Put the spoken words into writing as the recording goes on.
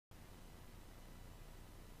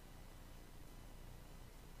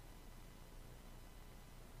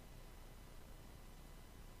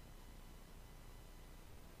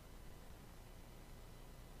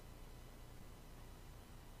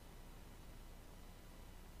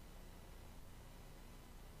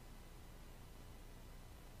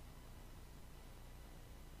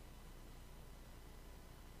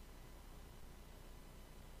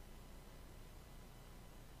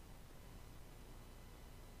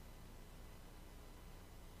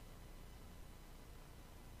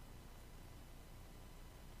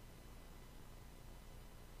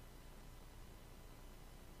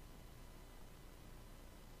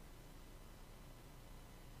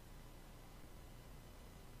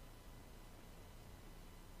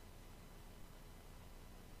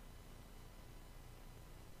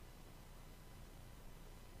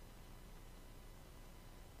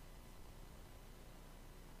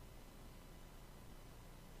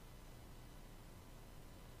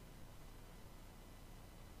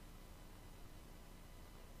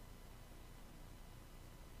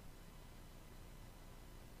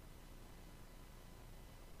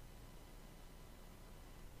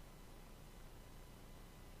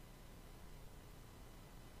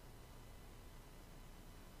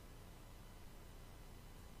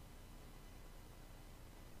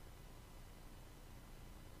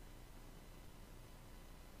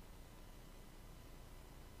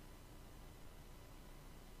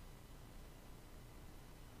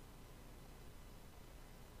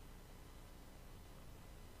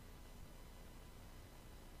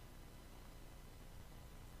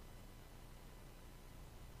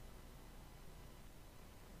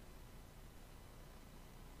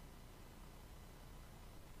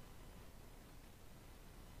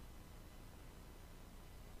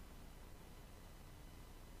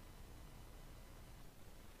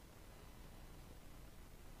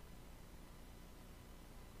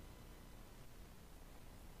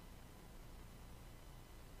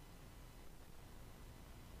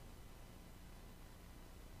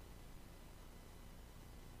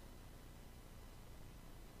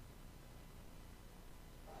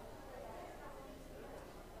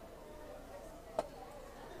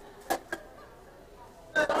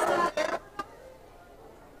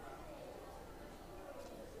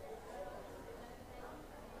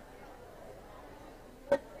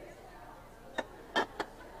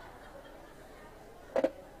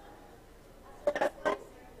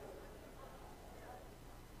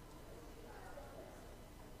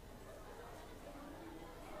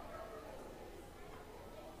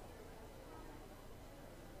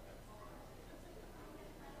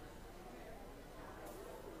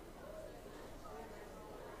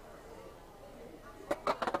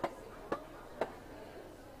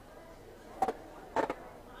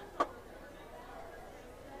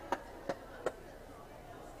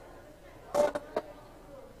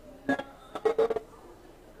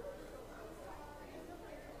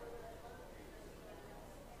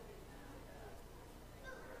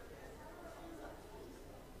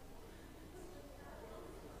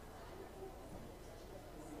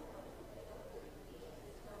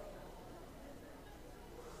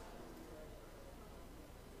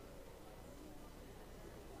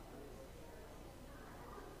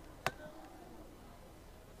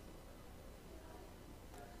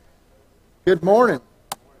Good morning.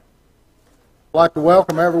 I'd like to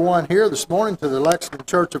welcome everyone here this morning to the Lexington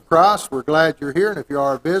Church of Christ. We're glad you're here, and if you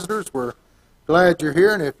are visitors, we're glad you're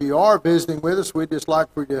here. And if you are visiting with us, we'd just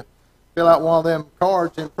like for you to fill out one of them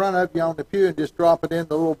cards in front of you on the pew and just drop it in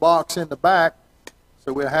the little box in the back,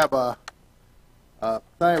 so we'll have a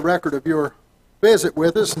record of your visit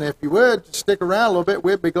with us. And if you would, just stick around a little bit,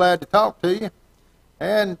 we'd be glad to talk to you,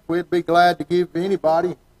 and we'd be glad to give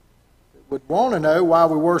anybody would want to know why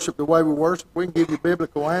we worship the way we worship. We can give you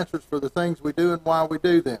biblical answers for the things we do and why we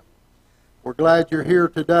do them. We're glad you're here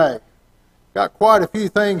today. Got quite a few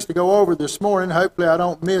things to go over this morning. Hopefully I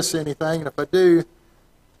don't miss anything, and if I do,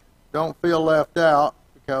 don't feel left out,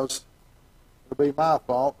 because it'll be my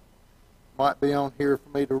fault. It might be on here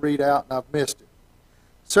for me to read out and I've missed it.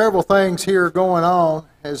 Several things here going on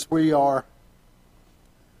as we have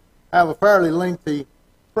a fairly lengthy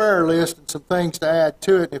prayer list and some things to add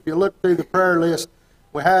to it. And if you look through the prayer list,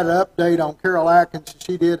 we had an update on Carol Atkins.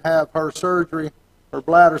 She did have her surgery, her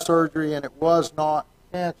bladder surgery, and it was not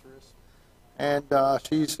cancerous. And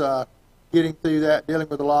she's getting through that, dealing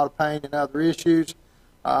with a lot of pain and other issues.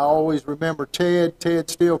 I always remember Ted.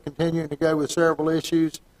 Ted's still continuing to go with several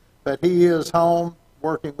issues, but he is home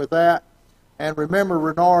working with that. And remember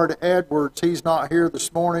Renard Edwards. He's not here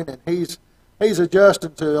this morning, and he's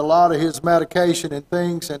adjusting to a lot of his medication and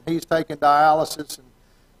things, and he's taking dialysis. And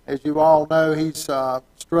as you all know, he's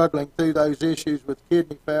struggling through those issues with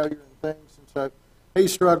kidney failure and things. And so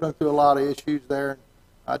he's struggling through a lot of issues there. And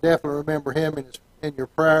I definitely remember him in your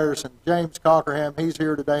prayers. And James Cockerham, he's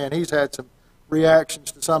here today, and he's had some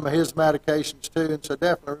reactions to some of his medications too. And so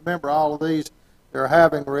definitely remember all of these. They're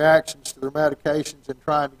having reactions to their medications and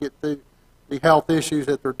trying to get through the health issues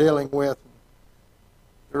that they're dealing with.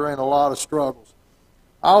 They're in a lot of struggles.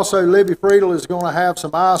 Also, Libby Friedel is going to have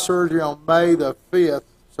some eye surgery on May the 5th,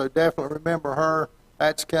 so definitely remember her.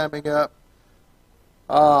 That's coming up.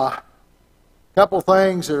 A couple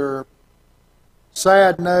things that are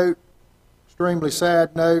sad note, extremely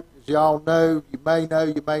sad note. As you all know, you may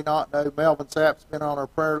not know, Melvin Sapp's been on our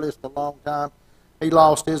prayer list a long time. He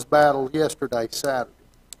lost his battle yesterday, Saturday.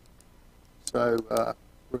 So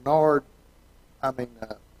Melvin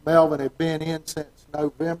had been in since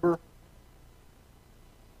November-ish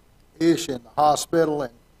in the hospital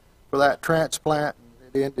and for that transplant, and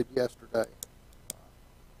it ended yesterday.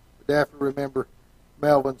 Definitely remember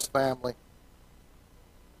Melvin's family.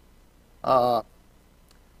 Also,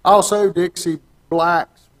 Dixie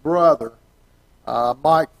Black's brother,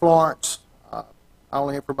 Mike Florence,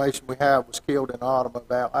 only information we have, was killed in an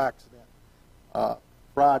automobile accident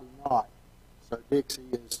Friday night. So Dixie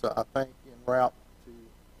is, I think, en route to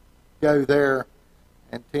go there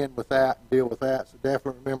and tend with that and deal with that. So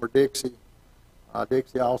definitely remember Dixie.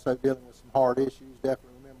 Dixie also dealing with some hard issues.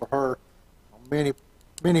 Definitely remember her on many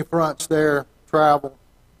fronts there. Travel,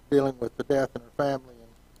 dealing with the death in her family, and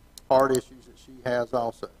hard issues that she has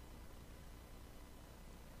also.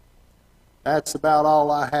 That's about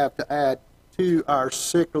all I have to add to our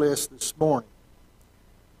sick list this morning.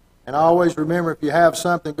 And always remember, if you have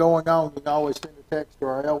something going on, you can always send a text to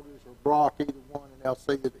our elders or Brock, either one, and they'll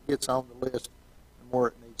see that it gets on the list and where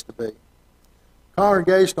it needs to be.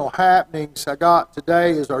 Congregational happenings I got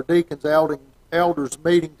today is our deacons elders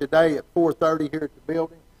meeting today at 4:30 here at the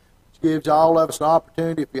building, which gives all of us an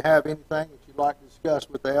opportunity, if you have anything that you'd like to discuss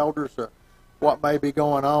with the elders or what may be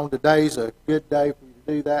going on. Today's a good day for you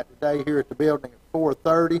to do that today here at the building at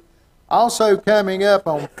 4:30. Also coming up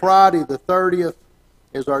on Friday the 30th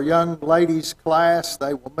is our young ladies class.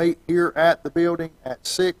 They will meet here at the building at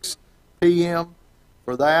 6 p.m.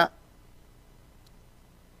 for that.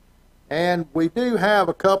 And we do have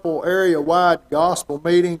a couple area-wide gospel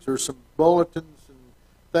meetings, or some bulletins and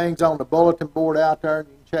things on the bulletin board out there, and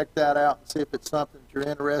you can check that out and see if it's something that you're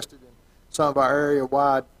interested in. Some of our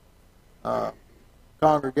area-wide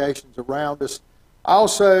congregations around us.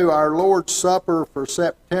 Also, our Lord's Supper for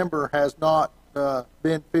September has not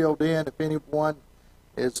been filled in. If anyone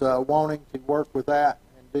is wanting to work with that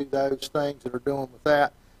and do those things that are doing with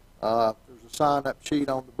that, there's a sign-up sheet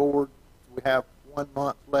on the board. We have 1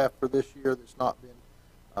 month left for this year that's not been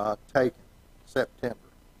taken, September.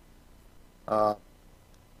 I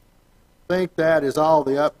think that is all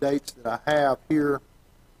the updates that I have here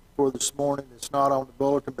for this morning. It's not on the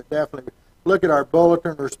bulletin, but definitely look at our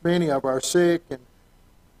bulletin. There's many of our sick and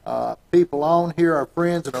people on here, our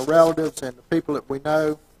friends and our relatives and the people that we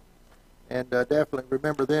know. And definitely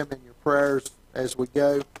remember them in your prayers as we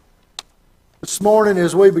go. This morning,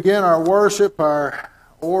 as we begin our worship, our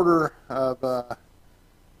order of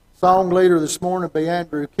song leader this morning will be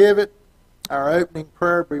Andrew Kivett. Our opening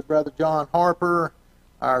prayer will be Brother John Harper.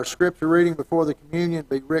 Our scripture reading before the communion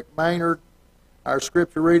will be Rick Maynard. Our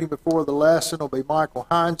scripture reading before the lesson will be Michael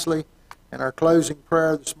Hinesley, and our closing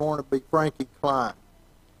prayer this morning will be Frankie Klein.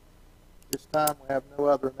 This time we have no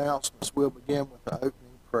other announcements. We'll begin with the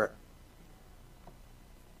opening prayer.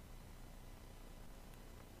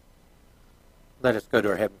 Let us go to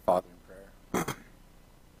our Heavenly Father in prayer.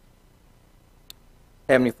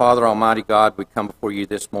 Heavenly Father, Almighty God, we come before you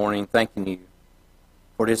this morning thanking you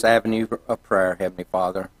for this avenue of prayer, Heavenly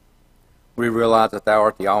Father. We realize that Thou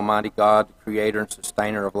art the Almighty God, the Creator and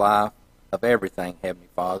Sustainer of life, of everything, Heavenly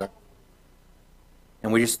Father.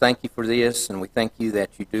 And we just thank you for this, and we thank you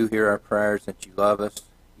that you do hear our prayers, that you love us,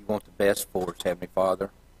 you want the best for us, Heavenly Father.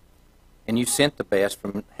 And you sent the best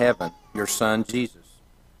from heaven, your Son, Jesus.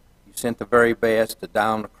 You sent the very best to die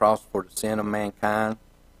on the cross for the sin of mankind.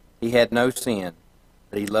 He had no sin,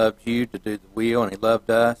 but he loved you to do the will, and he loved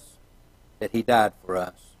us, that he died for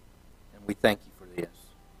us. And we thank you for this.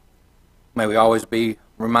 May we always be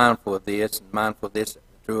mindful of this, and mindful of this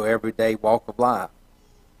through everyday walk of life.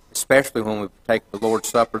 Especially when we take the Lord's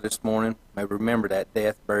Supper this morning, may we remember that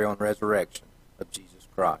death, burial, and resurrection of Jesus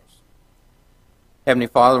Christ. Heavenly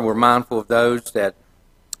Father, we're mindful of those that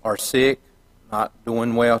are sick, not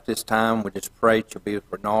doing well at this time. We just pray that you'll be with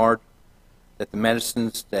Bernard, that the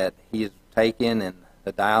medicines that he is taking and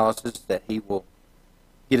the dialysis, that he will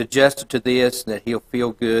get adjusted to this, and that he'll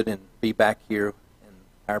feel good and be back here in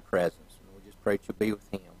our presence. And we just pray that you'll be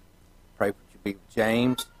with him. Pray that you'll be with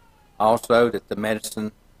James. Also, that the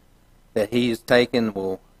medicine that he is taking,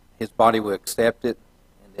 his body will accept it,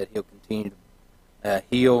 and that he'll continue to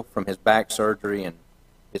heal from his back surgery and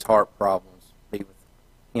his heart problems. Be with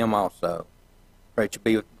him also. Pray that you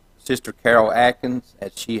be with Sister Carol Atkins,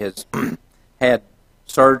 as she has had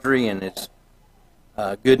surgery, and it's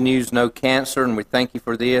good news, no cancer, and we thank you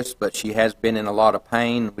for this, but she has been in a lot of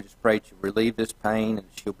pain. We just pray that you relieve this pain, and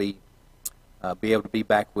she'll be able to be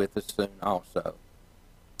back with us soon also.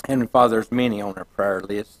 Heavenly Father, there's many on our prayer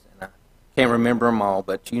list, and I can't remember them all,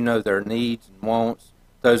 but you know their needs and wants.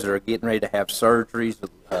 Those that are getting ready to have surgeries,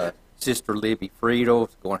 Sister Libby Friedel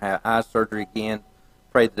is going to have eye surgery again.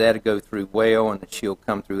 Pray that that'll go through well, and that she'll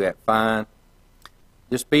come through that fine.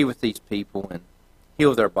 Just be with these people and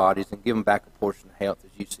heal their bodies and give them back a portion of health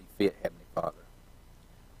as you see fit, Heavenly Father.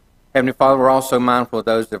 Heavenly Father, we're also mindful of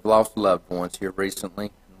those that have lost loved ones here recently.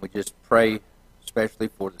 And we just pray especially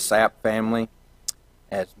for the Sapp family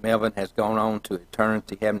as Melvin has gone on to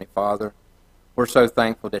eternity, Heavenly Father. We're so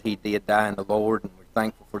thankful that he did die in the Lord, and we're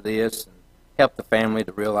thankful for this. And help the family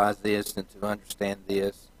to realize this and to understand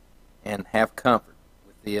this and have comfort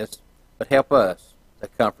with this. But help us to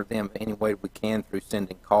comfort them any way we can through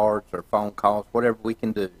sending cards or phone calls, whatever we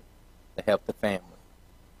can do to help the family.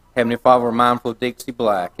 Heavenly Father, we're mindful of Dixie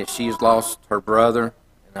Black as she has lost her brother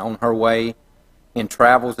and on her way in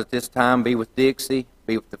travels at this time. Be with Dixie,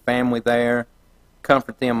 be with the family there.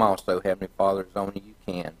 Comfort them also, Heavenly Father, as only you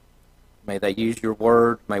can. May they use your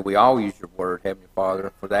word. May we all use your word, Heavenly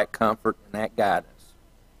Father, for that comfort and that guidance.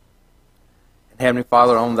 And Heavenly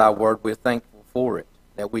Father, on thy word, we're thankful for it,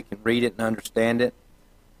 that we can read it and understand it,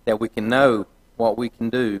 that we can know what we can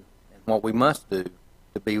do and what we must do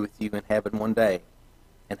to be with you in heaven one day.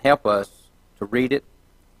 And help us to read it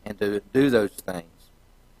and to do those things.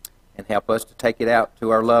 And help us to take it out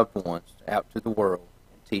to our loved ones, out to the world,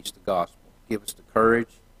 and teach the gospel. Give us the courage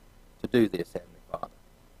to do this, Heavenly Father.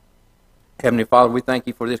 Heavenly Father, we thank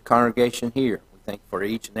you for this congregation here. We thank you for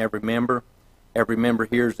each and every member. Every member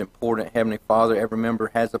here is important, Heavenly Father. Every member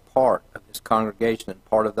has a part of this congregation and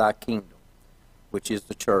part of thy kingdom, which is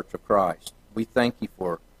the Church of Christ. We thank you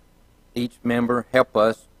for each member. Help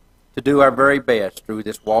us to do our very best through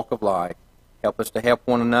this walk of life. Help us to help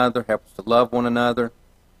one another, help us to love one another,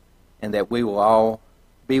 and that we will all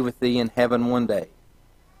be with thee in heaven one day.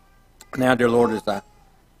 Now, dear Lord,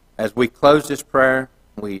 as we close this prayer,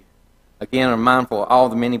 we again are mindful of all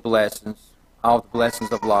the many blessings, all the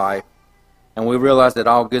blessings of life, and we realize that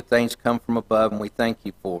all good things come from above, and we thank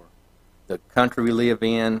you for the country we live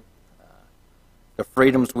in, the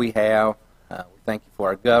freedoms we have. We thank you for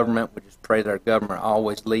our government. We just pray that our government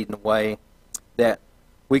always leading the way, that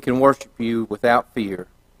we can worship you without fear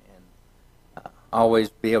and always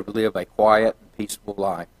be able to live a quiet and peaceful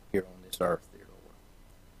life here on this earth, dear Lord.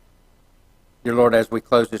 Dear Lord, as we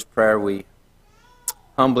close this prayer, we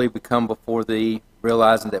humbly come before thee,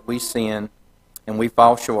 realizing that we sin and we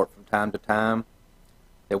fall short from time to time,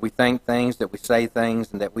 that we think things, that we say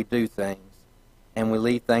things, and that we do things, and we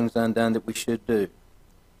leave things undone that we should do.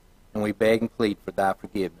 And we beg and plead for thy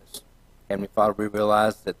forgiveness. Heavenly Father, we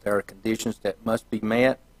realize that there are conditions that must be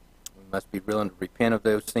met. We must be willing to repent of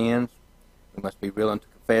those sins. We must be willing to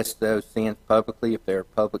confess those sins publicly if they're a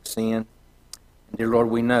public sin. And dear Lord,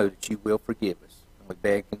 we know that you will forgive us. we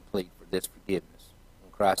beg and plead for this forgiveness.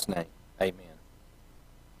 In Christ's name, amen.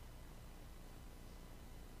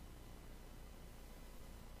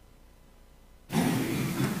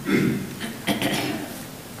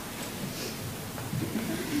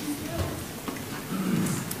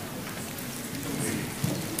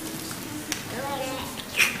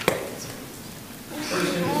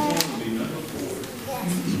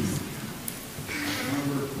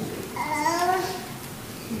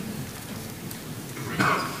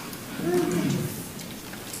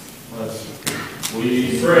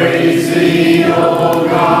 We praise thee, O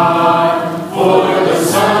God, for the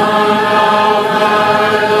Son of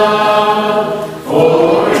thy love,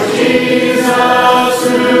 for Jesus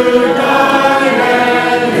who died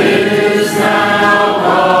and is now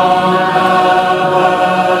gone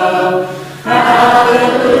above.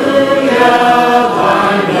 Hallelujah,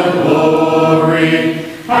 thine the glory.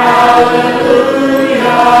 Hallelujah,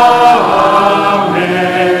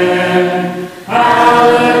 amen.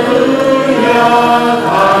 Hallelujah,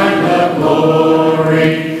 thine the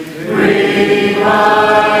glory.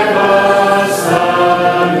 Revive us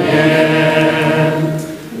again.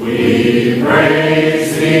 We praise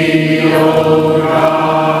thee, O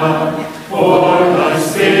God, for the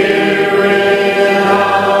Spirit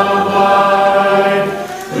of light,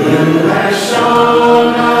 who has shown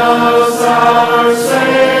us our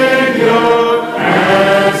Savior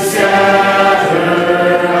and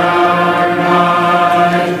scattered our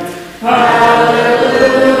night. Hallelujah,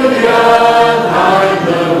 thine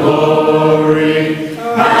the glory.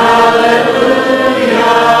 Hallelujah,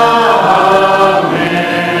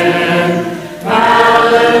 amen.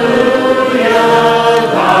 Hallelujah,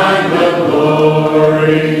 thine the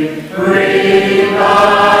glory. Revive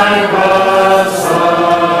us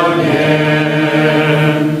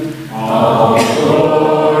again. All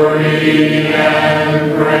glory and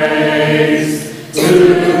praise to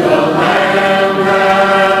the Lamb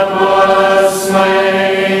that was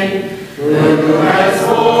slain, who has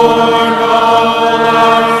borne all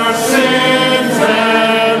our sins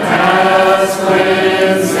and has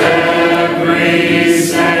cleansed every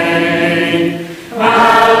stain.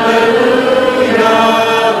 Hallelujah,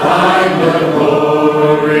 thine the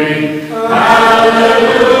glory.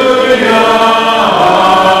 Hallelujah,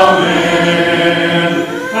 amen.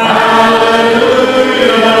 Hallelujah,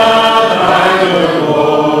 thine the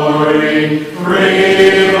glory.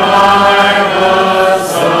 Revive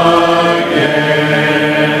us again.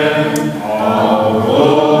 All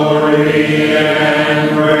glory and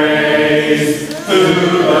praise to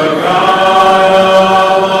the God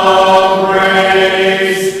of all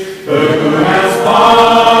grace, who has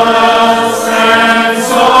bought us and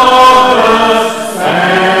sought us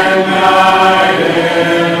and guided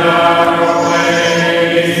our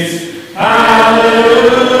ways.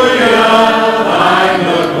 Hallelujah, thine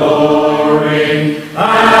the glory.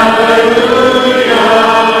 Hallelujah,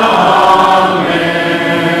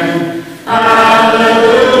 amen.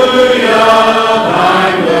 Hallelujah,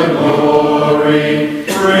 thine the glory.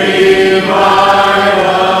 Revive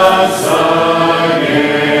us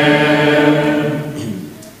again.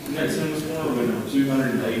 Next one this morning will be number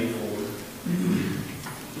 284.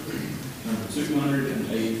 Number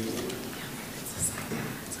 284.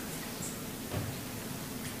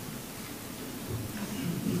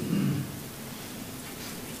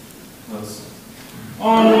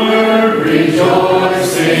 Onward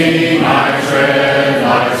rejoicing, I tread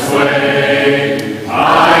life's way.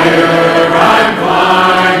 Higher I'm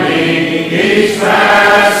climbing each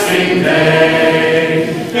passing day.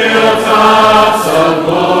 Hilltops of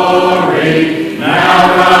glory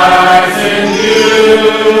now rise in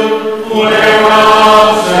view, where all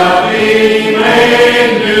shall be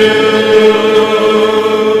made new.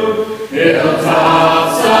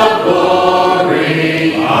 Hilltops of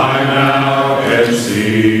glory I now can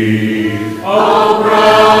see. Oh,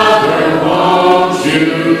 brother, won't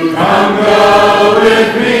you come go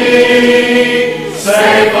with me?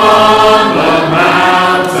 Safe on the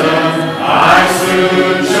mountain I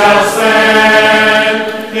soon shall stand.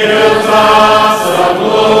 Hilltops of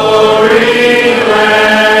glory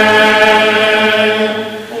land.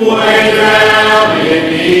 Way down in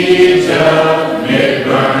Egypt, mid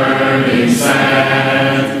burning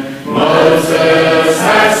sand, Moses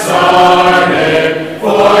has started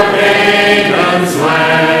for Canaan's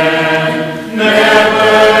land.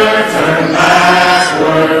 Never turn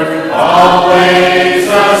backward, always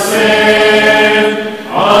ascend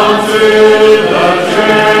onto the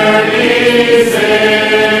journey's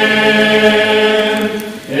end.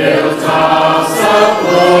 Hilltops of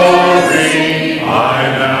glory I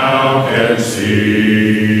now can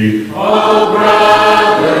see. Oh,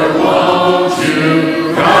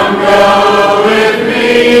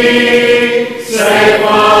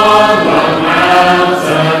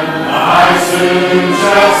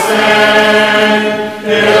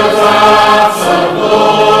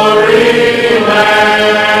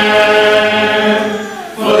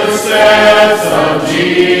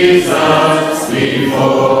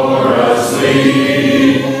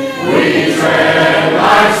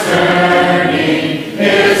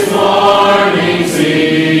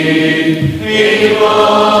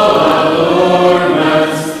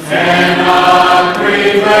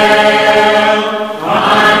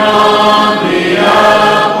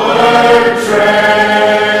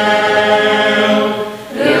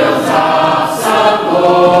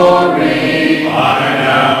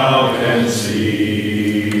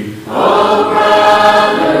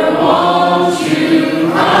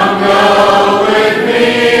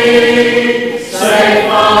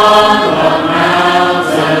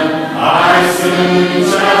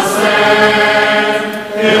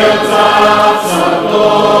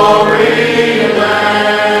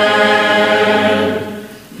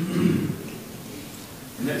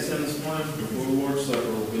 before the Lord's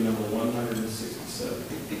Supper will be number 167.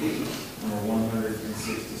 Number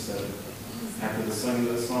 167. After the singing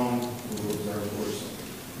of this song, we will observe the Lord's Supper.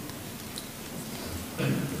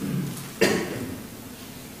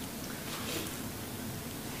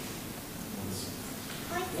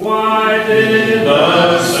 Why did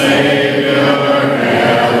the Savior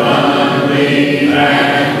heavenly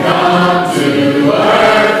and come to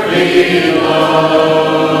earth below,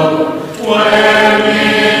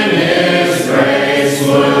 wherein His grace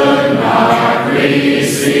would not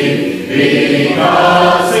receive,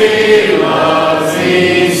 because He loves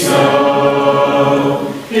me so?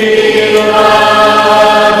 He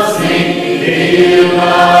loves me, He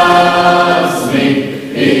loves me,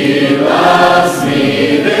 He loves me.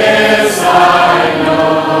 This I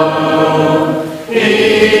know, He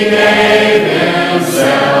gave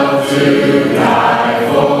Himself to die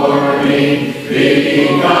for me,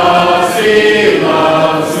 because He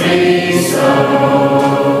loves me so.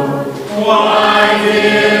 Why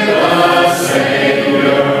did the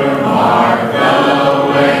Savior mark the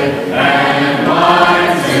way and my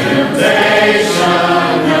temptation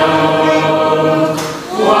know?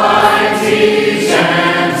 Why teach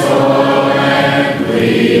and toil and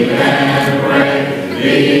plead and pray,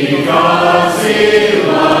 because He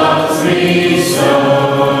loves me so?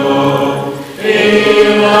 He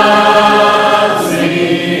loves me,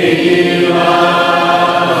 He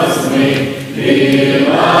loves me, He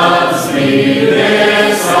loves me,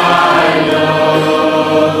 this I know.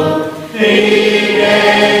 He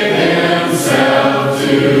gave Himself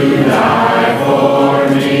to die for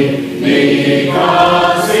me,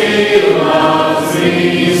 because He loves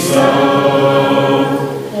me so.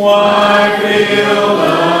 Why feel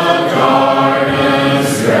the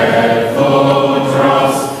garden's dreadful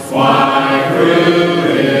dross? Why through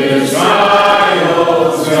His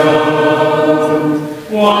trials go?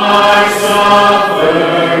 Why suffer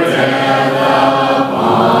death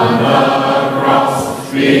upon the cross?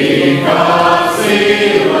 Because He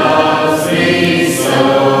loves me so.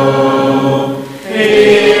 He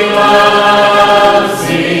loves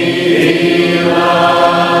me, He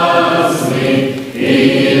loves me,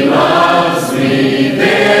 He loves me,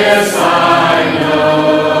 this I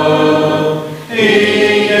know.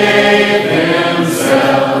 He gave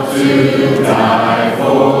Himself to die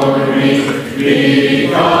for me,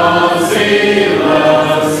 because He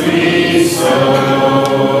loves me so.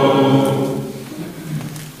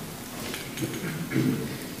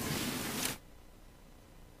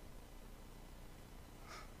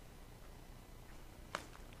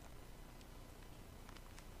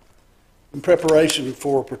 In preparation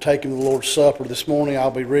for partaking of the Lord's Supper this morning, I'll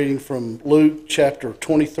be reading from Luke chapter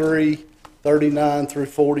 23, 39 through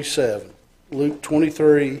 47. Luke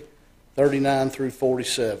 23, 39 through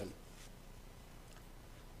 47.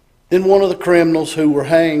 Then one of the criminals who were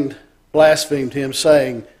hanged blasphemed Him,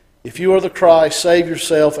 saying, "If you are the Christ, save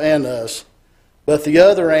yourself and us." But the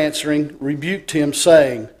other answering rebuked Him,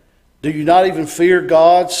 saying, "Do you not even fear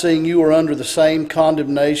God, seeing you are under the same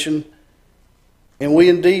condemnation? And we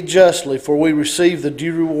indeed justly, for we receive the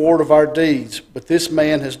due reward of our deeds, but this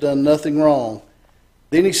man has done nothing wrong."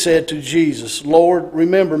 Then he said to Jesus, "Lord,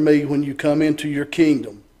 remember me when you come into your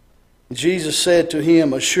kingdom." And Jesus said to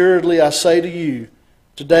him, "Assuredly I say to you,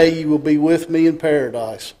 today you will be with me in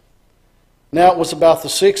paradise." Now it was about the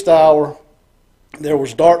 6th hour. There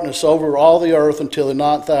was darkness over all the earth until the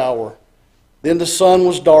 9th hour. Then the sun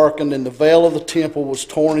was darkened, and the veil of the temple was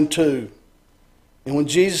torn in two. And when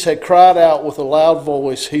Jesus had cried out with a loud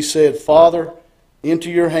voice, He said, "Father,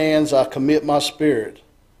 into your hands I commit my spirit."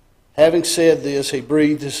 Having said this, He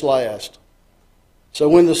breathed His last. So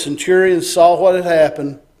when the centurion saw what had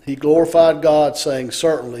happened, he glorified God, saying,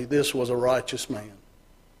 "Certainly this was a righteous man."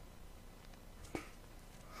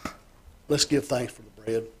 Let's give thanks for the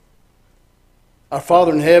bread. Our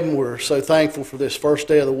Father in heaven, we're so thankful for this first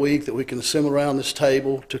day of the week that we can assemble around this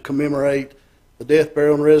table to commemorate the death,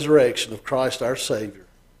 burial, and resurrection of Christ our Savior.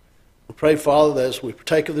 We pray, Father, that as we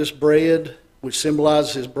partake of this bread, which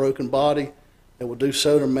symbolizes His broken body, that we'll do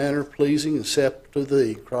so in a manner pleasing and acceptable to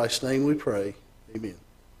Thee. In Christ's name we pray. Amen.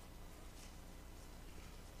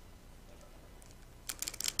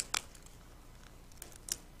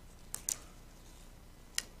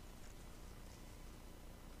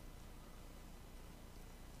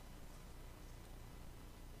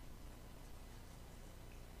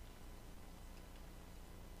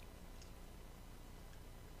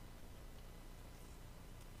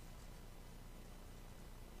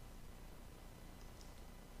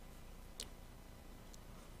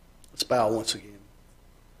 Let's bow once again.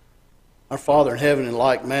 Our Father in heaven, in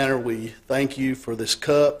like manner, we thank You for this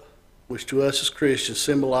cup. which to us as Christians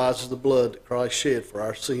symbolizes the blood that Christ shed for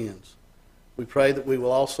our sins. We pray that we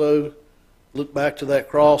will also look back to that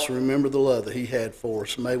cross and remember the love that he had for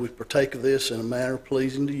us. May we partake of this in a manner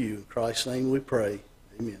pleasing to you. In Christ's name we pray.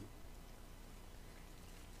 Amen.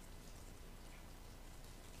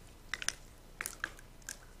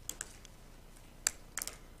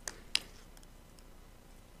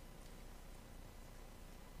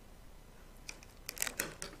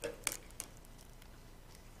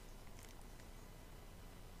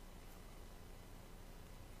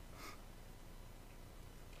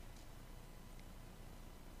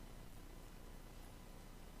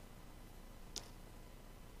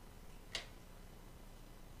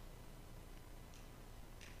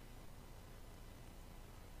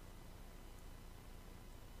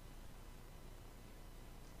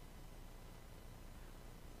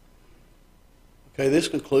 Okay, this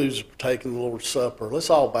concludes partaking of the Lord's Supper.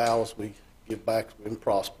 Let's all bow as we give back and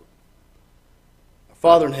prosper. Our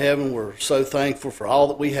Father in heaven, we're so thankful for all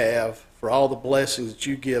that we have, for all the blessings that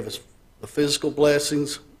you give us, the physical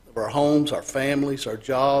blessings of our homes, our families, our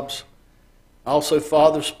jobs. Also,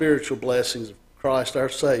 Father, spiritual blessings of Christ our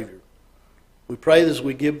Savior. We pray that as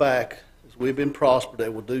we give back, as we've been prospered,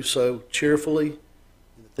 that we'll do so cheerfully,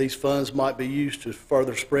 and that these funds might be used to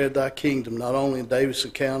further spread thy kingdom, not only in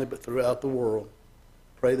Davidson County, but throughout the world.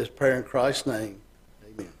 Pray this prayer in Christ's name.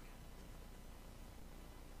 Amen.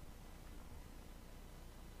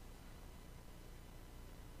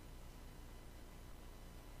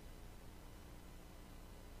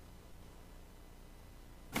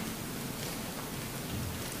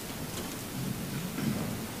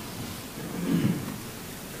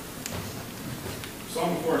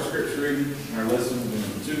 Song before our scripture reading and our lesson will be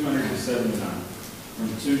from 279. From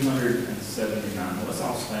 279. Let's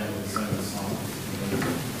all stand and sing this song.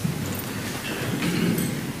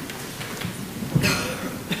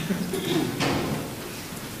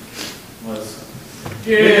 Let's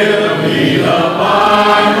give me the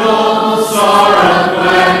Bible, star of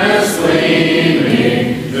gladness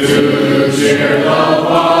gleaming, to cheer the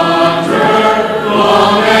wanderer,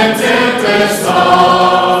 long and tempest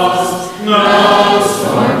tossed. No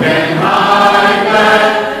storm can hide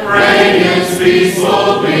that radiance peaceful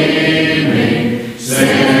beaming,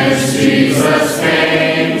 since Jesus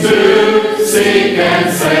came to seek and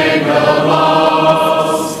save the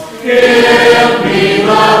lost. Give me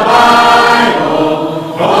the Bible,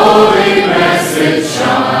 holy message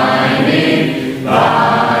shining,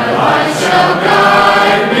 thy light shall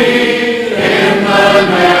guide me in the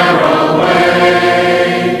narrow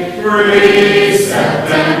way. Precept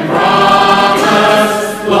and promise,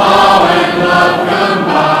 law and love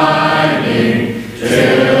combining,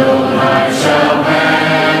 till night shall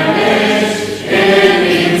vanish in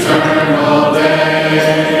eternal day.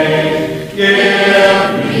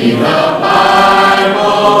 Give me the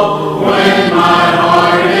Bible when my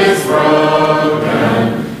heart is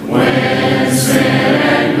broken, when sin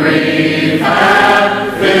and grief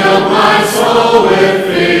have filled my soul with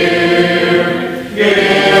fear.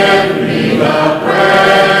 Give me the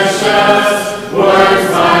precious words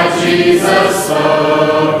by Jesus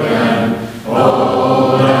spoken,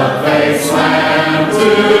 hold a faith's lamp to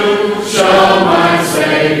show my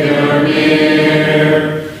Savior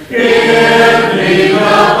near. Give me the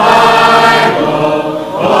Bible,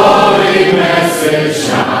 holy message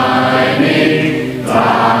shining,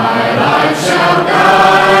 thy light shall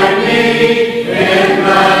guide me in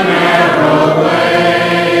the narrow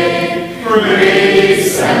way.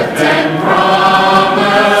 Precept and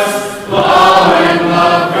promise, law and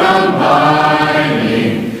love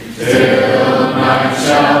combining,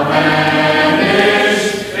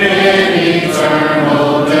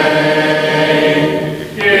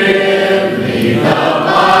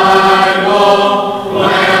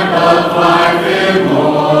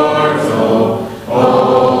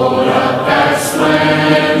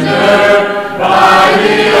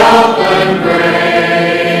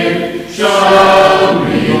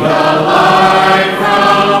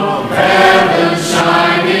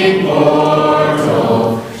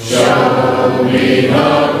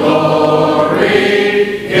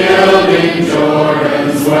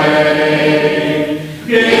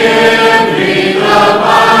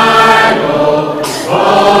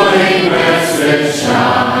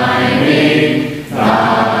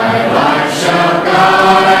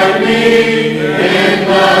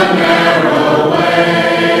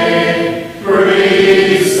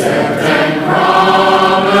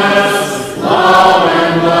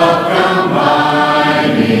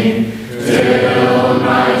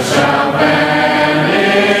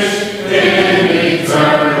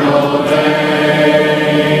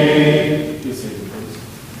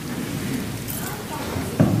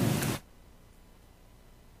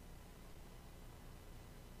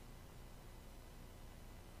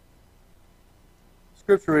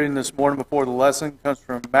 scripture reading this morning before the lesson comes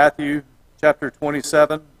from Matthew chapter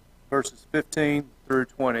 27, verses 15 through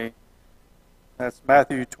 20. That's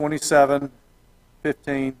Matthew 27,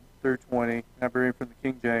 15 through 20. I'm reading from the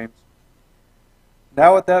King James.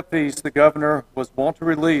 Now at that feast the governor was wont to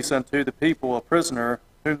release unto the people a prisoner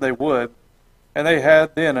whom they would, and they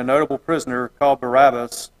had then a notable prisoner called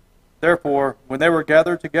Barabbas. Therefore, when they were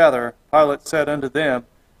gathered together, Pilate said unto them,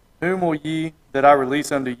 Whom will ye that I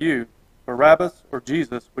release unto you, Barabbas or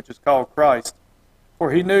Jesus, which is called Christ?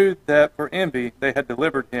 For he knew that for envy they had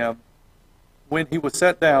delivered him. When he was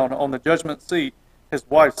set down on the judgment seat, his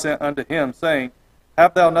wife sent unto him, saying,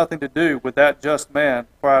 Have thou nothing to do with that just man,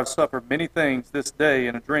 for I have suffered many things this day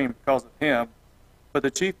in a dream because of him. But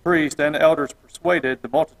the chief priests and elders persuaded the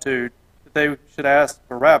multitude that they should ask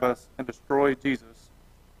Barabbas and destroy Jesus.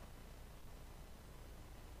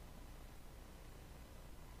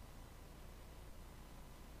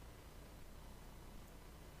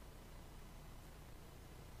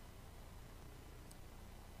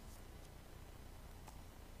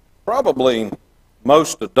 Probably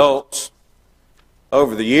most adults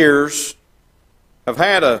over the years have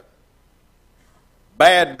had a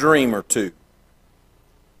bad dream or two.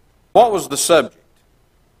 What was the subject?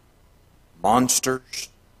 Monsters,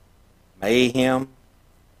 mayhem,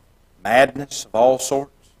 madness of all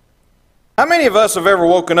sorts. How many of us have ever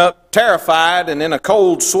woken up terrified and in a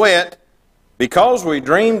cold sweat because we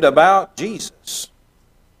dreamed about Jesus?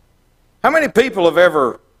 How many people have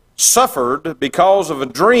ever suffered because of a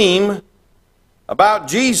dream about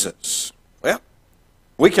Jesus? Well,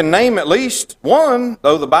 we can name at least one,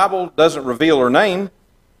 though the Bible doesn't reveal her name.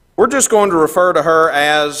 We're just going to refer to her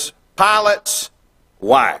as Pilate's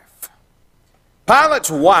wife.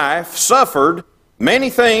 Pilate's wife suffered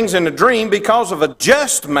many things in a dream because of a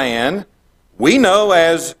just man we know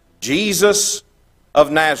as Jesus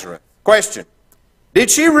of Nazareth. Question: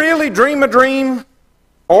 did she really dream a dream,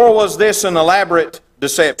 or was this an elaborate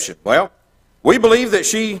deception? Well, we believe that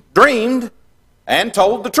she dreamed and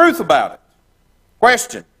told the truth about it.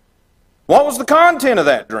 Question: what was the content of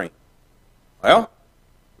that dream? Well,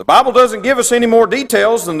 the Bible doesn't give us any more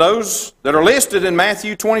details than those that are listed in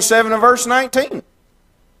Matthew 27 and verse 19.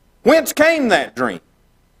 Whence came that dream?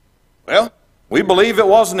 Well, we believe it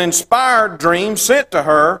was an inspired dream sent to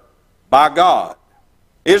her by God.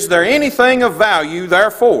 Is there anything of value,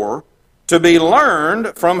 therefore, to be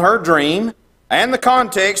learned from her dream and the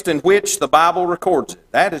context in which the Bible records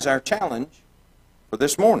it? That is our challenge for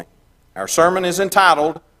this morning. Our sermon is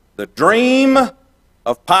entitled, The Dream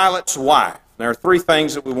of Pilate's Wife. There are three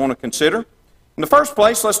things that we want to consider. In the first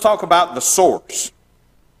place, let's talk about the source.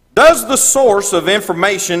 Does the source of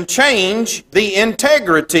information change the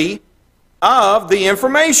integrity of the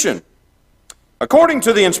information? According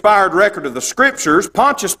to the inspired record of the Scriptures,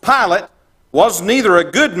 Pontius Pilate was neither a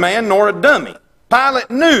good man nor a dummy.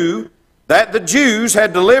 Pilate knew that the Jews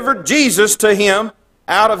had delivered Jesus to him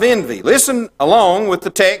out of envy. Listen along with the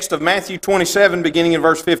text of Matthew 27, beginning in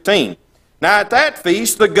verse 15. Now at that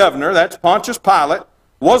feast, the governor, that's Pontius Pilate,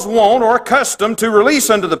 was wont or accustomed to release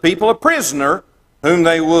unto the people a prisoner whom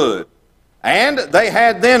they would. And they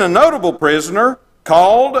had then a notable prisoner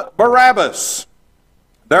called Barabbas.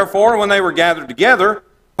 Therefore, when they were gathered together,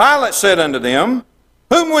 Pilate said unto them,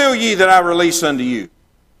 Whom will ye that I release unto you,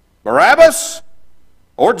 Barabbas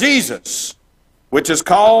or Jesus, which is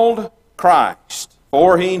called Christ?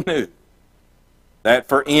 For he knew that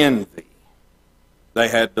for envy they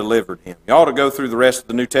had delivered him. You ought to go through the rest of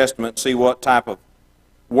the New Testament and see what type of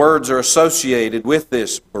words are associated with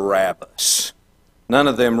this Barabbas. None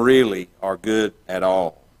of them really are good at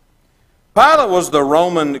all. Pilate was the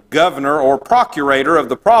Roman governor or procurator of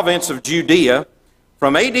the province of Judea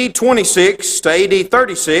from AD 26 to AD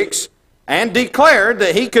 36, and declared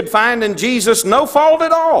that he could find in Jesus no fault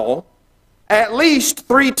at all at least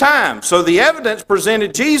 3 times. So the evidence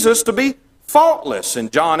presented Jesus to be faultless in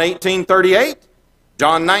John 18:38,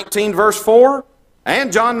 John 19 verse 4,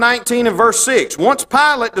 and John 19 and verse 6. Once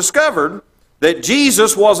Pilate discovered that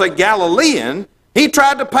Jesus was a Galilean, he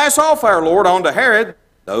tried to pass off our Lord onto Herod,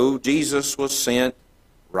 though Jesus was sent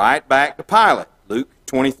right back to Pilate. Luke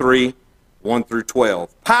 23, 1 through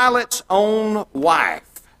 12. Pilate's own wife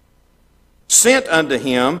sent unto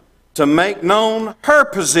him to make known her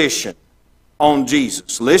position on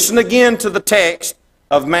Jesus. Listen again to the text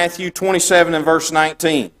of Matthew 27 and verse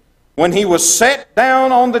 19. When he was set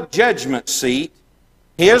down on the judgment seat,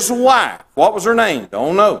 his wife, what was her name?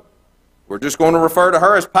 Don't know. We're just going to refer to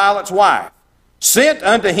her as Pilate's wife, sent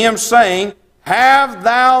unto him, saying, Have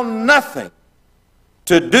thou nothing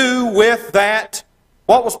to do with that?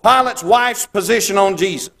 What was Pilate's wife's position on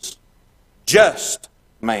Jesus? Just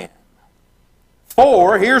man.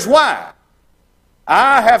 For, here's why,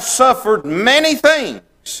 I have suffered many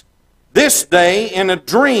things this day in a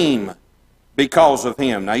dream because of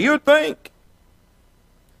him. Now you'd think,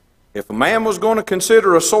 if a man was going to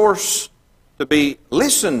consider a source to be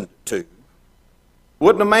listened to,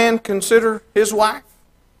 wouldn't a man consider his wife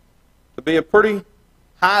to be a pretty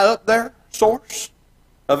high up there source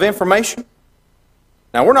of information?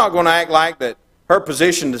 Now we're not going to act like that her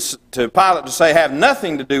position to Pilate to say have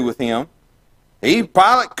nothing to do with him.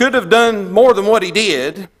 Pilate could have done more than what he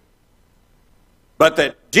did, but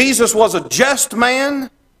that Jesus was a just man.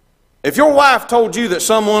 If your wife told you that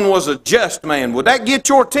someone was a just man, would that get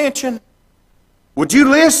your attention? Would you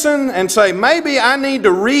listen and say, maybe I need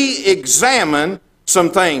to re-examine some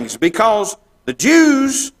things? Because the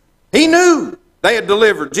Jews, he knew they had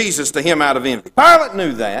delivered Jesus to him out of envy. Pilate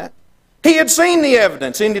knew that. He had seen the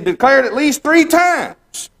evidence, and he declared at least 3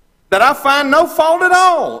 times that I find no fault at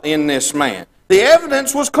all in this man. The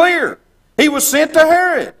evidence was clear. He was sent to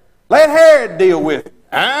Herod. Let Herod deal with it.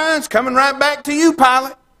 It's coming right back to you,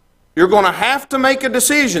 Pilate. You're going to have to make a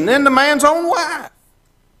decision. Then the man's own wife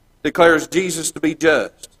declares Jesus to be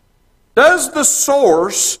just. Does the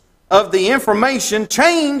source of the information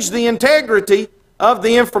change the integrity of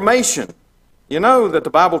the information? You know that the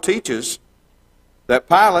Bible teaches that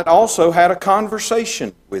Pilate also had a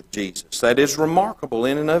conversation with Jesus. That is remarkable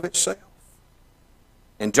in and of itself.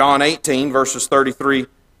 In John 18, verses 33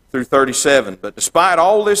 through 37, but despite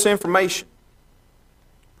all this information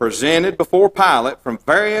presented before Pilate from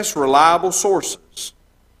various reliable sources,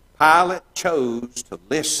 Pilate chose to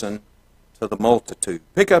listen to the multitude.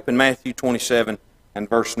 Pick up in Matthew 27 and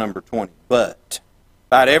verse number 20. But,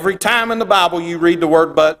 about every time in the Bible you read the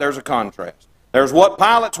word but, there's a contrast. There's what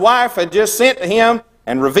Pilate's wife had just sent to him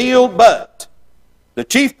and revealed, but the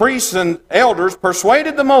chief priests and elders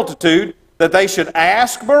persuaded the multitude that they should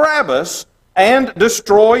ask Barabbas and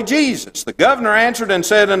destroy Jesus. The governor answered and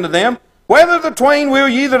said unto them, Whether the twain will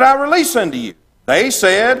ye that I release unto you? They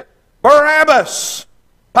said, Barabbas.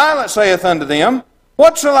 Pilate saith unto them,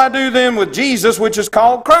 What shall I do then with Jesus, which is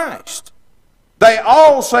called Christ? They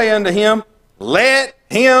all say unto him, Let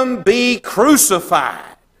him be crucified.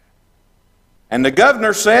 And the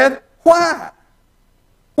governor said, Why?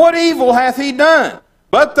 What evil hath he done?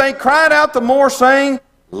 But they cried out the more, saying,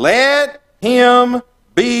 Let him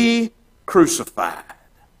be crucified.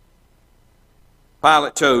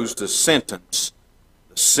 Pilate chose to sentence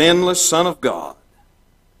the sinless Son of God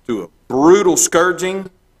to a brutal scourging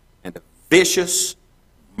and a vicious,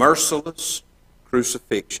 merciless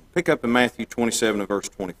crucifixion. Pick up in Matthew 27 and verse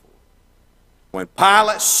 24. When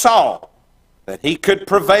Pilate saw that he could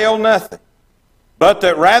prevail nothing, but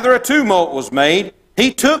that rather a tumult was made,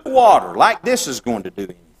 he took water, like this is going to do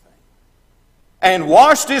anything, and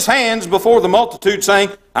washed his hands before the multitude,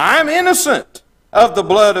 saying, I'm innocent of the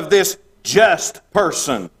blood of this just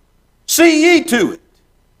person. See ye to it.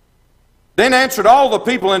 Then answered all the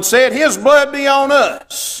people and said, His blood be on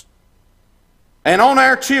us and on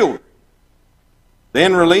our children.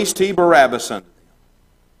 Then released he Barabbas unto them.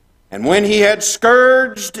 And when he had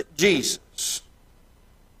scourged Jesus,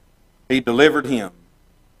 he delivered him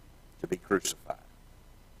to be crucified.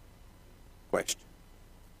 Question.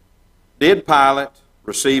 Did Pilate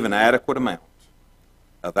receive an adequate amount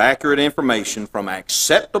of accurate information from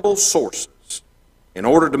acceptable sources in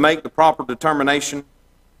order to make the proper determination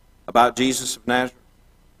about Jesus of Nazareth?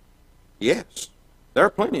 Yes. There are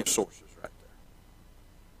plenty of sources right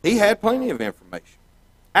there. He had plenty of information.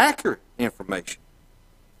 Accurate information.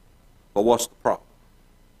 But what's the problem?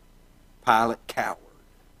 Pilate cowered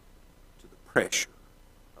to the pressure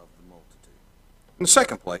of the multitude. In the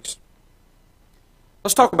second place,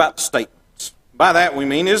 let's talk about the statements. By that we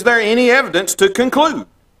mean, is there any evidence to conclude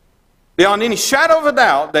beyond any shadow of a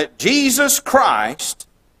doubt that Jesus Christ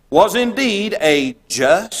was indeed a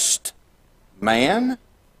just man?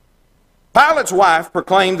 Pilate's wife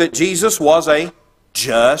proclaimed that Jesus was a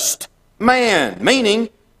just man, meaning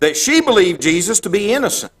that she believed Jesus to be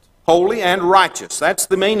innocent, holy, and righteous. That's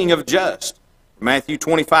the meaning of just. Matthew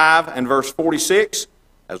 25 and verse 46,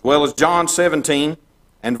 as well as John 17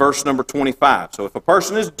 and verse number 25. So if a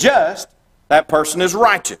person is just, that person is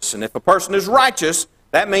righteous. And if a person is righteous,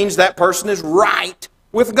 that means that person is right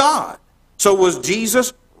with God. So was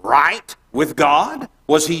Jesus right with God?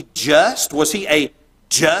 Was he just? Was he a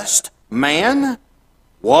just man?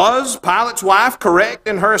 Was Pilate's wife correct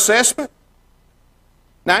in her assessment?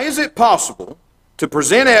 Now, is it possible to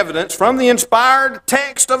present evidence from the inspired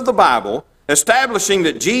text of the Bible establishing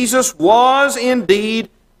that Jesus was indeed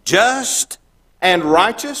just and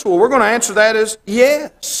righteous? Well, we're going to answer that as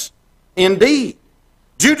yes, indeed.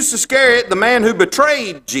 Judas Iscariot, the man who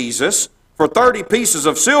betrayed Jesus for 30 pieces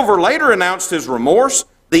of silver, later announced his remorse,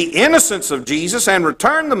 the innocence of Jesus, and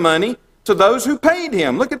returned the money to those who paid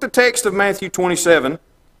him. Look at the text of Matthew 27,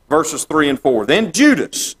 verses 3 and 4. Then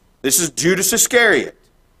Judas, this is Judas Iscariot,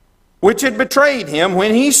 which had betrayed him,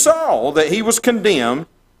 when he saw that he was condemned,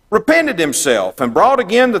 repented himself, and brought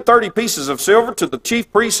again the 30 pieces of silver to the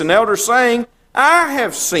chief priests and elders, saying, I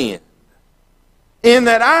have sinned, in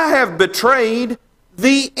that I have betrayed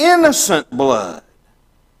the innocent blood.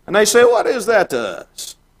 And they say, what is that to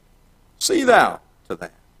us? See thou to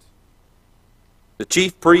that. The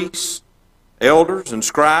chief priests, elders, and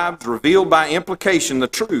scribes revealed by implication the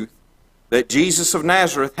truth that Jesus of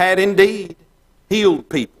Nazareth had indeed healed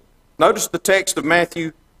people. Notice the text of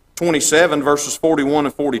Matthew 27, verses 41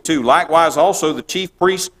 and 42. Likewise also the chief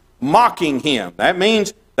priests mocking him. That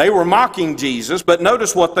means they were mocking Jesus, but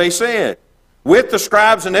notice what they said. With the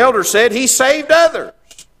scribes and elders said, he saved others.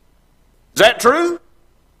 Is that true?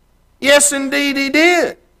 Yes, indeed he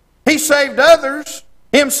did. He saved others.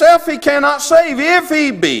 Himself he cannot save. If he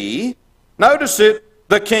be, notice it,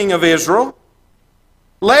 the King of Israel,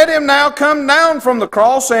 let him now come down from the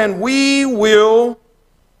cross, and we will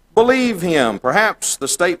believe him. Perhaps the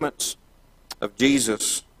statements of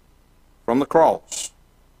Jesus from the cross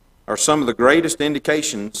are some of the greatest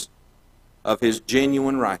indications of his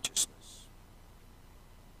genuine righteousness,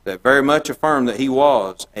 that very much affirm that he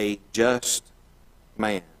was a just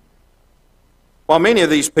man. While many of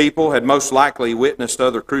these people had most likely witnessed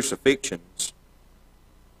other crucifixions,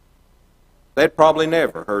 they'd probably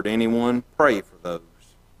never heard anyone pray for those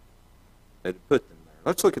that had put them there.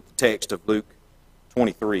 Let's look at the text of Luke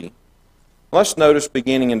 23. Let's notice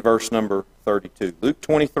beginning in verse number 32. Luke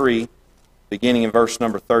 23, beginning in verse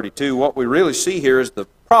number 32, what we really see here is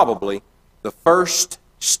probably the first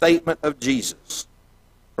statement of Jesus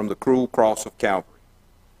from the cruel cross of Calvary.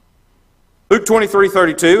 Luke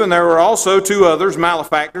 23:32, and there were also two others,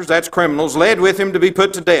 malefactors, that's criminals, led with him to be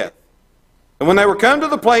put to death. And when they were come to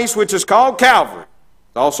the place which is called Calvary,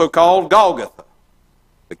 it's also called Golgotha.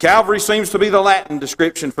 The Calvary seems to be the Latin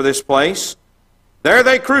description for this place. There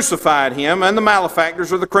they crucified him and the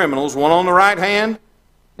malefactors or the criminals, one on the right hand,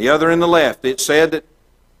 the other in the left. It said that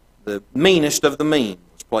the meanest of the mean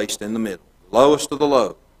was placed in the middle, the lowest of the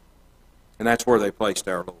low. And that's where they placed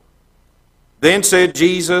our Lord. Then said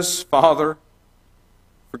Jesus, Father,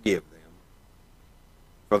 forgive them,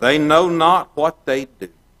 for they know not what they do.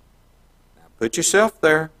 Now put yourself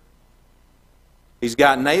there. He's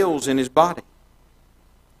got nails in his body,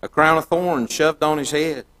 a crown of thorns shoved on his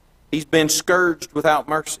head. He's been scourged without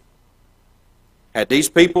mercy. Had these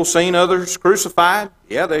people seen others crucified?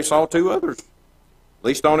 Yeah, they saw two others, at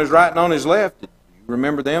least on his right and on his left. Did you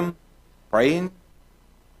remember them praying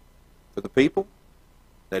for the people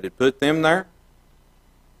that had put them there?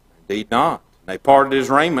 Indeed not. They parted his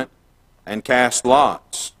raiment and cast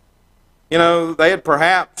lots. You know, they had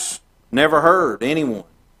perhaps never heard anyone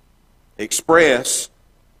express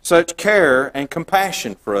such care and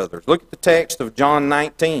compassion for others. Look at the text of John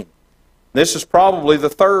 19. This is probably the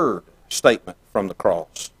third statement from the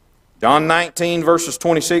cross. John 19, verses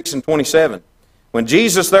 26 and 27. When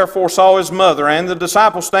Jesus therefore saw his mother and the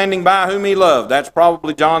disciple standing by whom he loved, that's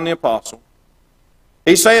probably John the Apostle,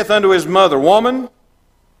 he saith unto his mother, Woman,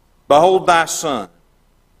 behold thy son.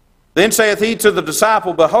 Then saith he to the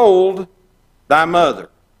disciple, Behold thy mother.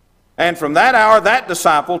 And from that hour that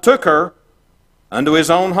disciple took her unto his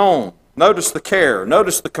own home. Notice the care.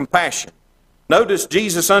 Notice the compassion. Notice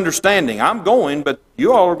Jesus' understanding. I'm going, but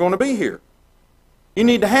you all are going to be here. You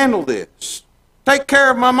need to handle this. Take care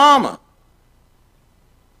of my mama.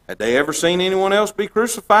 Had they ever seen anyone else be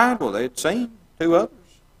crucified? Well, they had seen two others,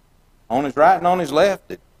 on his right and on his left.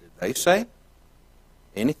 Did they say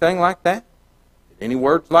anything like that? Did any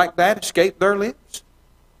words like that escape their lips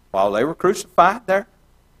while they were crucified there,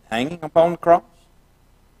 hanging upon the cross?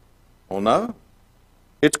 Well, no.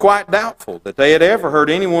 It's quite doubtful that they had ever heard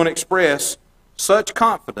anyone express such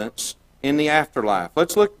confidence in the afterlife.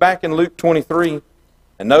 Let's look back in Luke 23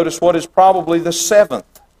 and notice what is probably the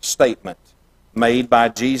seventh statement made by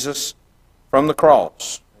Jesus from the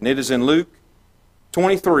cross. And it is in Luke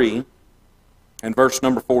 23 and verse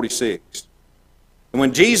number 46. And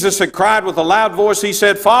when Jesus had cried with a loud voice, he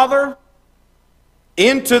said, Father,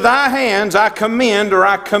 into thy hands I commend, or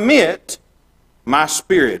I commit my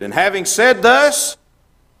spirit. And having said thus,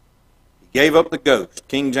 he gave up the ghost.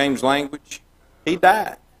 King James language, he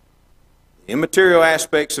died. The immaterial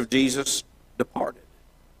aspects of Jesus departed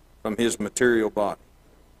from his material body.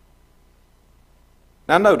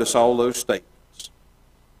 Now notice all those statements.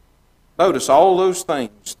 Notice all those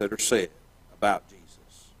things that are said about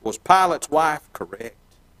Jesus. Was Pilate's wife correct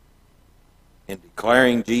in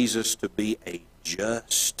declaring Jesus to be a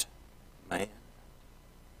just man.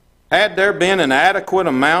 Had there been an adequate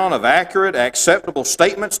amount of accurate, acceptable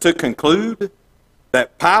statements to conclude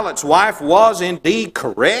that Pilate's wife was indeed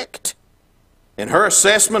correct in her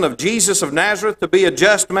assessment of Jesus of Nazareth to be a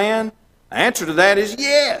just man? The answer to that is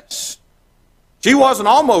yes. She wasn't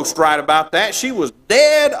almost right about that. She was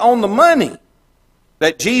dead on the money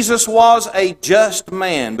that Jesus was a just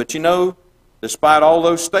man. But you know, despite all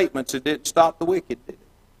those statements, it didn't stop the wicked, did it?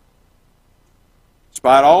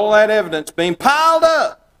 Despite all that evidence being piled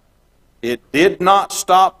up, it did not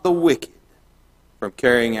stop the wicked from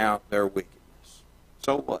carrying out their wickedness.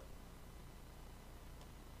 So what?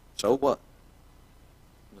 So what?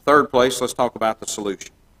 In the third place, let's talk about the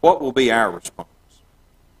solution. What will be our response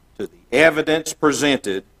to the evidence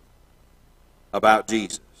presented about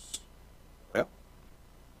Jesus? Well,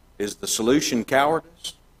 is the solution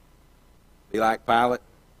cowardice? Be like Pilate?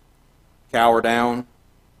 Cower down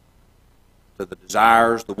to the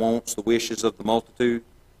desires, the wants, the wishes of the multitude?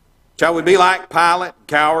 Shall we be like Pilate and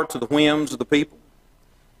cower to the whims of the people?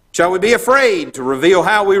 Shall we be afraid to reveal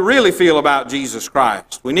how we really feel about Jesus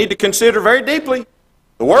Christ? We need to consider very deeply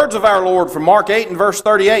the words of our Lord from Mark 8 and verse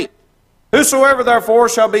 38. Whosoever therefore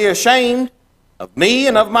shall be ashamed of me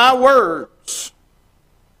and of my words,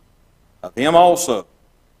 of him also,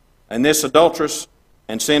 and this adulterous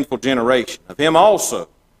and sinful generation, of him also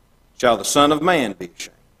shall the Son of Man be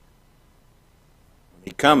ashamed, when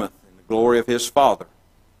he cometh in the glory of his Father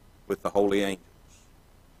with the holy angels.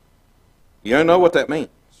 You don't know what that means.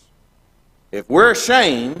 If we're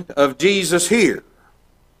ashamed of Jesus here,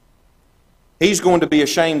 he's going to be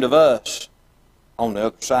ashamed of us on the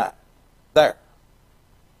other side. There.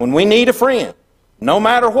 When we need a friend, no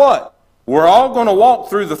matter what, we're all going to walk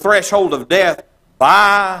through the threshold of death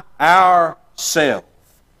by ourselves.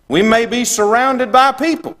 We may be surrounded by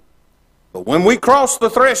people, but when we cross the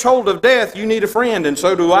threshold of death, you need a friend, and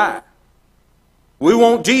so do I. We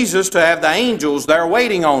want Jesus to have the angels there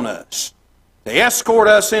waiting on us to escort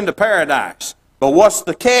us into paradise. But what's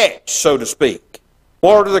the catch, so to speak?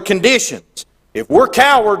 What are the conditions? If we're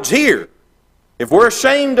cowards here, if we're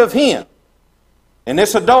ashamed of him, in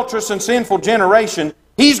this adulterous and sinful generation,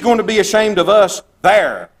 he's going to be ashamed of us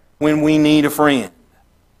there when we need a friend.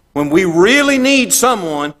 When we really need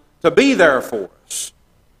someone to be there for us,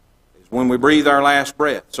 is when we breathe our last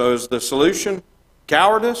breath. So is the solution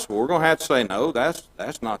cowardice? Well, we're going to have to say, no, that's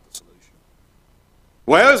not the solution.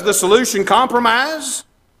 Well, is the solution compromise?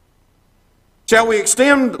 Shall we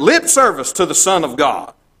extend lip service to the Son of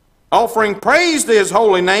God, offering praise to his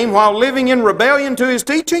holy name while living in rebellion to his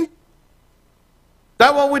teaching? Is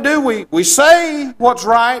that what we do? We say what's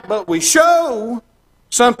right, but we show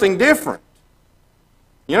something different.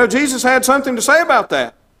 You know, Jesus had something to say about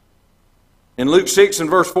that in Luke 6 and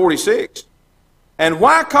verse 46. And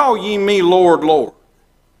why call ye me Lord, Lord,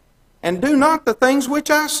 and do not the things which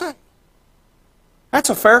I say? That's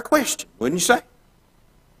a fair question, wouldn't you say?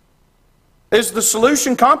 Is the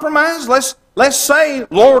solution compromise? Let's say,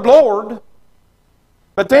 Lord, Lord,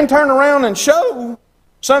 but then turn around and show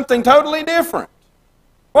something totally different.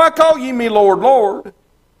 Why call ye me Lord, Lord,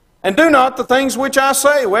 and do not the things which I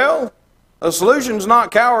say? Well, the solution's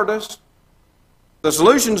not cowardice. The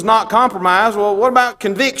solution's not compromise. Well, what about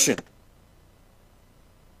conviction?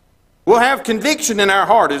 We'll have conviction in our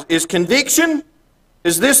heart. Is conviction,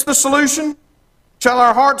 is this the solution? Shall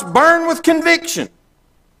our hearts burn with conviction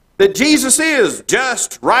that Jesus is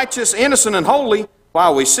just, righteous, innocent, and holy,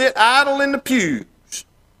 while we sit idle in the pews,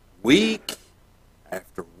 week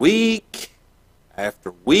after week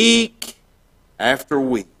after week after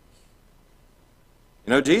week?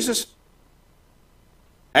 You know, Jesus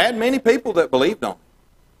had many people that believed on him.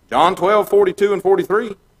 John 12, 42 and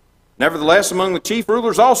 43. Nevertheless, among the chief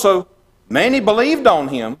rulers also, many believed on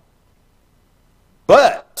him,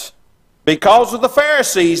 but because of the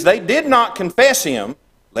Pharisees, they did not confess him,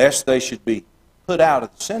 lest they should be put out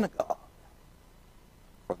of the synagogue.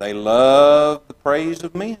 For they loved the praise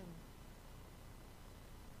of men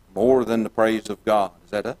more than the praise of God.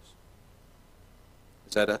 Is that us?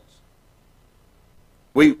 Is that us?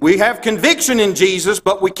 We have conviction in Jesus,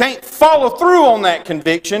 but we can't follow through on that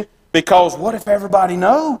conviction because what if everybody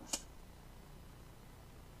knows?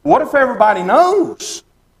 What if everybody knows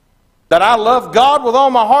that I love God with all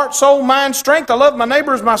my heart, soul, mind, strength? I love my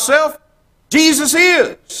neighbor as myself. Jesus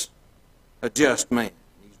is a just man.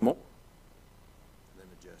 He's more than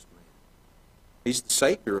a just man. He's the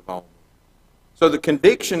Savior of all men. So the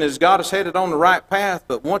conviction has got us headed on the right path,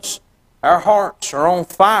 but once our hearts are on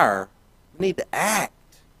fire, we need to act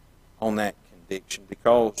on that conviction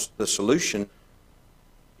because the solution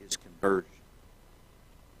is conversion.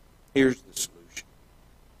 Here's the solution.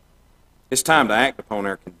 It's time to act upon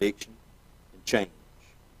our conviction and change.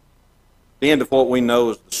 At the end of what we know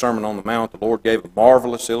is the Sermon on the Mount, the Lord gave a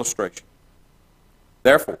marvelous illustration.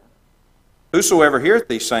 Therefore, whosoever heareth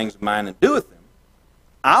these sayings of mine and doeth them,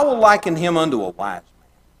 I will liken him unto a wise man,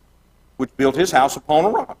 which built his house upon a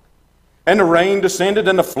rock. And the rain descended,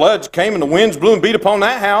 and the floods came, and the winds blew and beat upon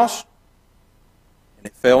that house, and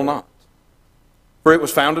it fell not. For it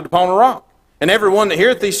was founded upon a rock. And every one that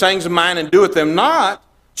heareth these sayings of mine and doeth them not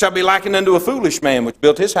shall be likened unto a foolish man, which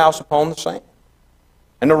built his house upon the sand.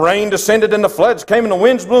 And the rain descended, and the floods came, and the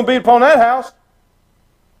winds blew and beat upon that house,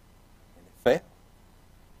 and it fell.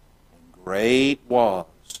 And great was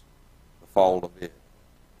the fall of it.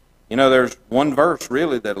 You know, there's one verse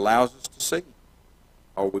really that allows us to see.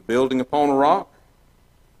 Are we building upon a rock,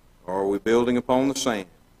 or are we building upon the sand?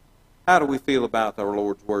 How do we feel about our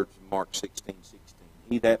Lord's words in Mark 16:16?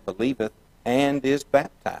 He that believeth and is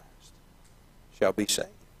baptized shall be saved,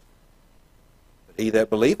 but he that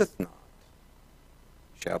believeth not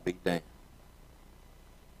shall be damned.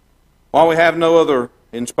 While we have no other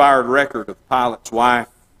inspired record of Pilate's wife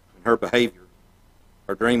and her behavior,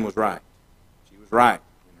 her dream was right. She was right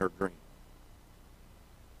in her dream.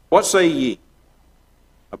 What say ye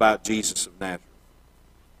about Jesus of Nazareth?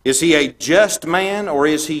 Is he a just man, or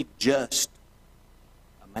is he just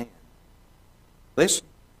a man? Listen.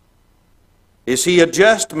 Is he a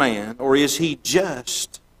just man, or is he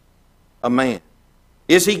just a man?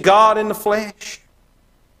 Is he God in the flesh?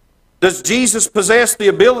 Does Jesus possess the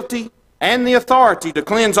ability and the authority to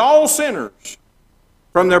cleanse all sinners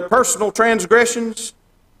from their personal transgressions?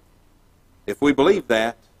 If we believe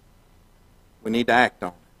that, we need to act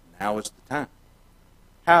on it. Now is the time.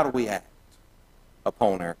 How do we act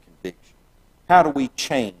upon our conviction? How do we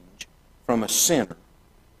change from a sinner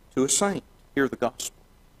to a saint? Hear the gospel.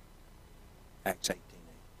 Acts 18:8.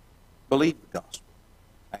 Believe the gospel.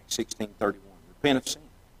 Acts 16:31. Repent of sin.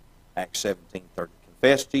 Acts 17:30.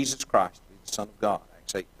 Confess Jesus Christ to be the Son of God.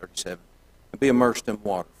 Acts 8:37. And be immersed in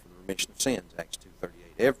water for the remission of sins. Acts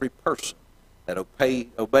 2:38. Every person that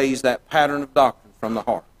obeys that pattern of doctrine from the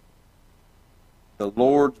heart, the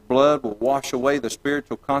Lord's blood will wash away the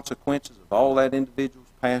spiritual consequences of all that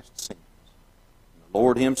individual's past sins. And the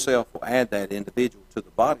Lord himself will add that individual to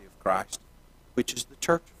the body of Christ, which is the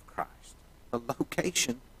church of Christ, the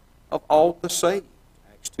location of all the saved.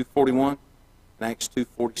 Acts 2:41 and Acts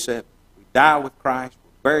 2:47. We die with Christ,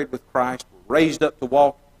 we're buried with Christ, we're raised up to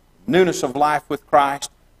walk in newness of life with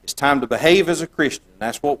Christ. It's time to behave as a Christian, and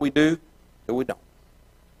that's what we do till we don't.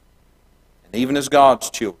 And even as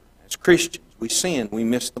God's children, as Christians, we sin, we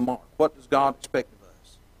miss the mark. What does God expect of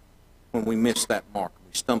us when we miss that mark and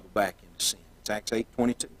we stumble back into sin? It's Acts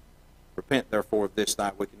 8:22. Repent, therefore, of this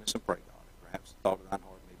thy wickedness, and pray, God, that perhaps the thought of thine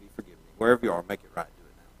heart may be forgiven thee. Wherever you are, make it right. Do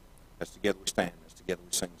it now. As together we stand, as together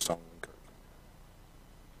we sing the song of encouragement.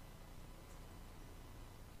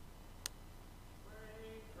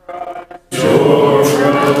 Your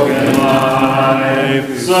broken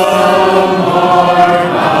life, some heart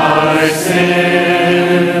I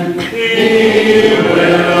sin, He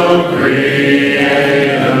will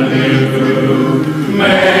create anew,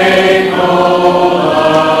 make whole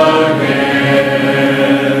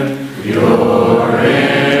again. Your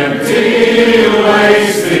empty,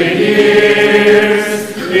 wasted years,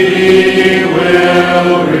 He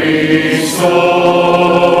will restore.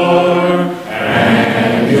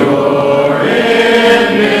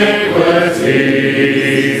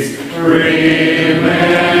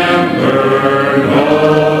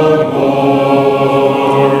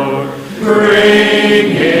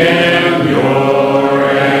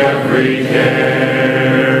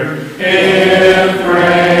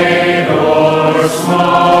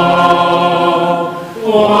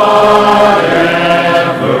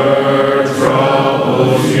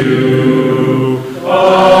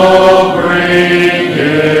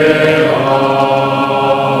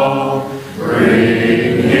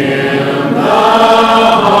 Bring him the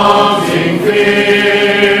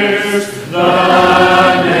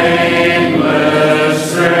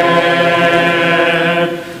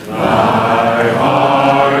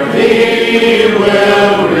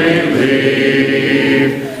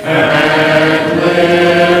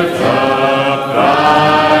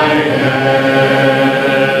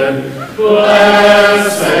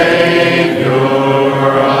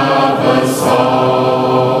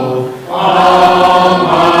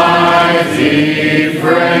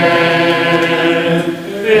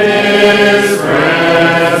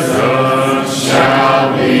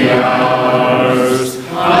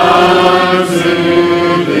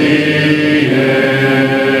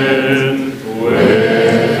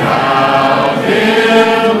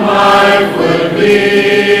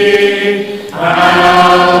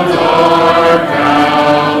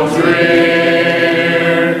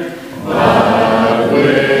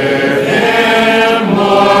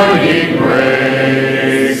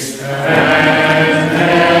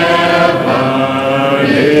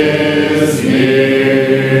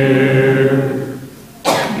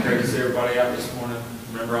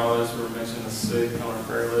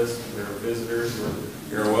if there are visitors, or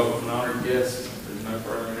you're a welcome and honored guest. If there's no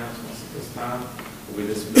further announcements at this time, we'll be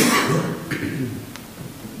dismissed.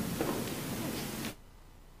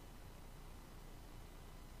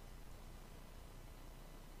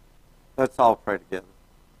 Let's all pray together.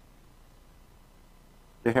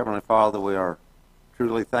 Dear Heavenly Father, we are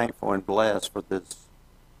truly thankful and blessed for this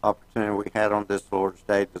opportunity we had on this Lord's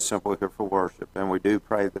Day to assemble here for worship. And we do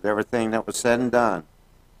pray that everything that was said and done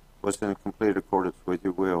was in complete accordance with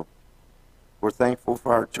your will. We're thankful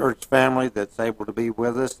for our church family that's able to be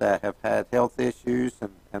with us, that have had health issues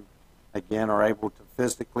and again are able to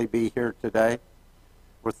physically be here today.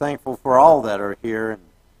 We're thankful for all that are here, and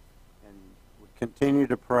we continue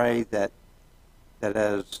to pray that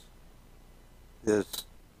as this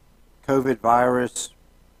COVID virus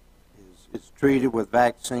is treated with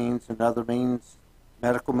vaccines and other means,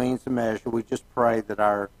 medical means of measure, we just pray that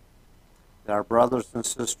our brothers and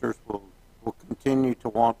sisters will continue to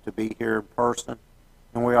want to be here in person,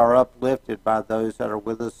 and we are uplifted by those that are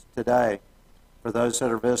with us today. For those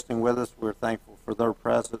that are visiting with us, we're thankful for their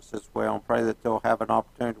presence as well, and pray that they'll have an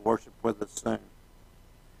opportunity to worship with us soon.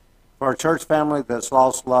 For our church family that's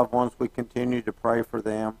lost loved ones, we continue to pray for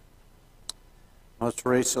them. Most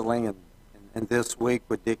recently, and this week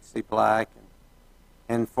with Dixie Black,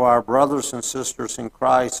 and for our brothers and sisters in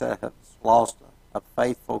Christ that have lost a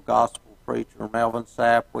faithful gospel preacher, Melvin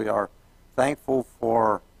Sapp, we are thankful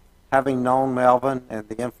for having known Melvin and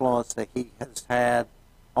the influence that he has had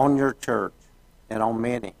on your church and on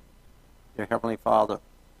many, dear Heavenly Father.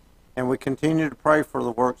 And we continue to pray for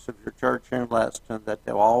the works of your church here in Lexington, that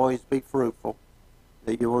they'll always be fruitful,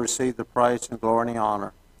 that you will receive the praise and glory and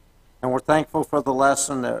honor. And we're thankful for the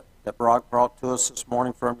lesson that Brock brought to us this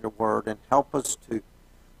morning from your word, and help us to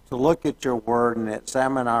look at your word and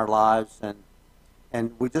examine our lives,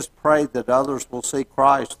 and we just pray that others will see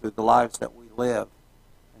Christ through the lives that we live.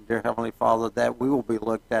 And dear Heavenly Father, that we will be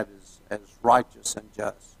looked at as righteous and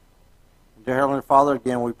just. And dear Heavenly Father,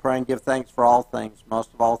 again, we pray and give thanks for all things,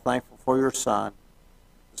 most of all thankful for your Son,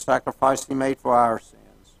 the sacrifice he made for our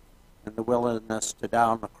sins, and the willingness to die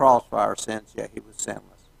on the cross for our sins, yet he was sinless.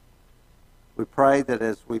 We pray that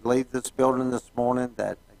as we leave this building this morning,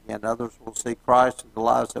 that again others will see Christ in the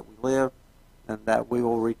lives that we live, and that we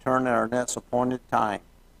will return at our next appointed time.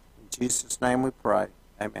 In Jesus' name we pray.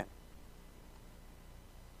 Amen.